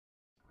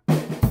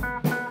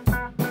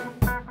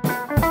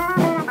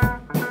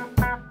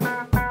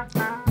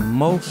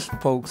Most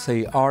folks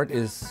say art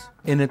is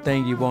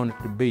anything you want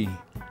it to be.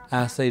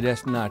 I say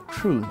that's not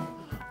true.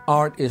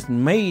 Art is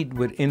made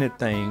with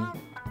anything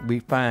we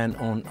find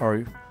on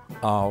Earth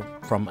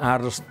from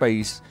outer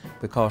space,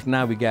 because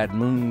now we got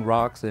moon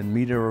rocks and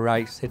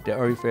meteorites hit the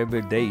Earth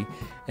every day,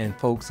 and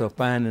folks are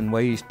finding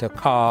ways to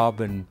carve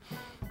and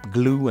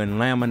glue and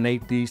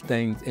laminate these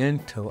things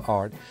into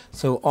art.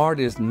 So art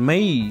is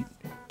made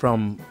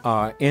from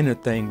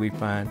anything we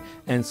find.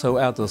 And so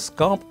as a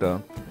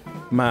sculptor,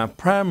 my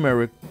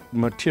primary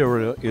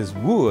material is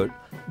wood,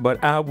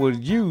 but I will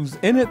use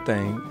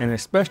anything, and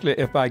especially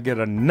if I get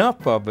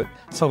enough of it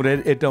so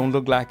that it don't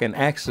look like an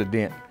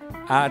accident.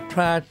 I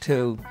try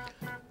to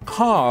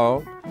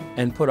carve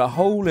and put a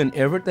hole in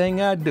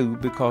everything I do,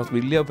 because we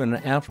live in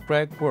an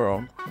abstract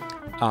world.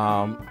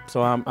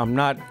 So I'm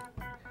not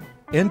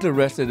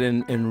interested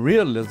in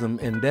realism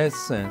in that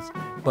sense,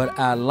 but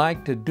I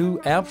like to do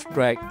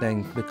abstract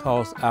things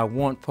because I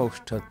want folks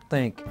to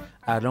think.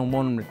 I don't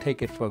want them to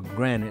take it for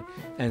granted.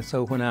 And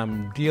so when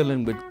I'm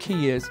dealing with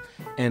kids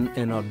and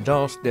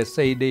adults that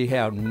say they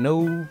have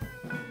no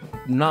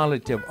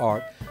knowledge of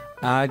art,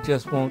 I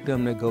just want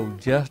them to go,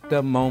 just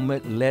a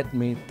moment, let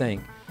me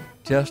think.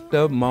 Just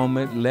a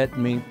moment, let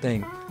me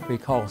think.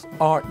 Because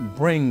art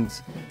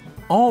brings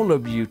all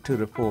of you to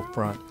the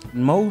forefront.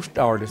 Most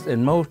artists,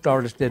 and most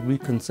artists that we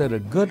consider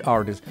good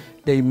artists,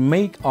 they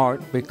make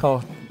art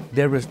because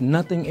there is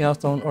nothing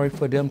else on earth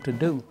for them to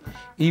do.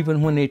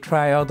 Even when they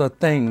try other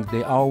things,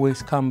 they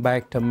always come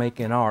back to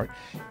making art.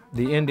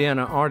 The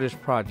Indiana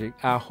Artist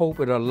Project, I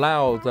hope it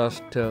allows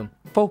us to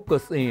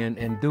focus in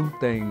and do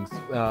things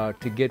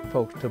to get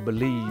folks to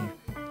believe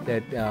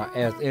that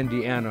as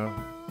Indiana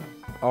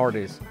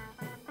artists,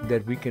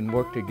 that we can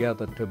work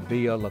together to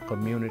build a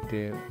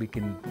community. We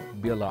can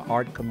build an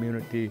art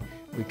community,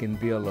 we can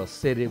build a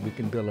city, we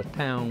can build a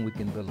town, we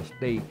can build a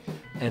state,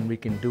 and we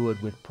can do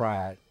it with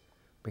pride,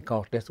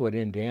 because that's what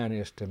Indiana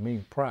is to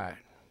me, pride.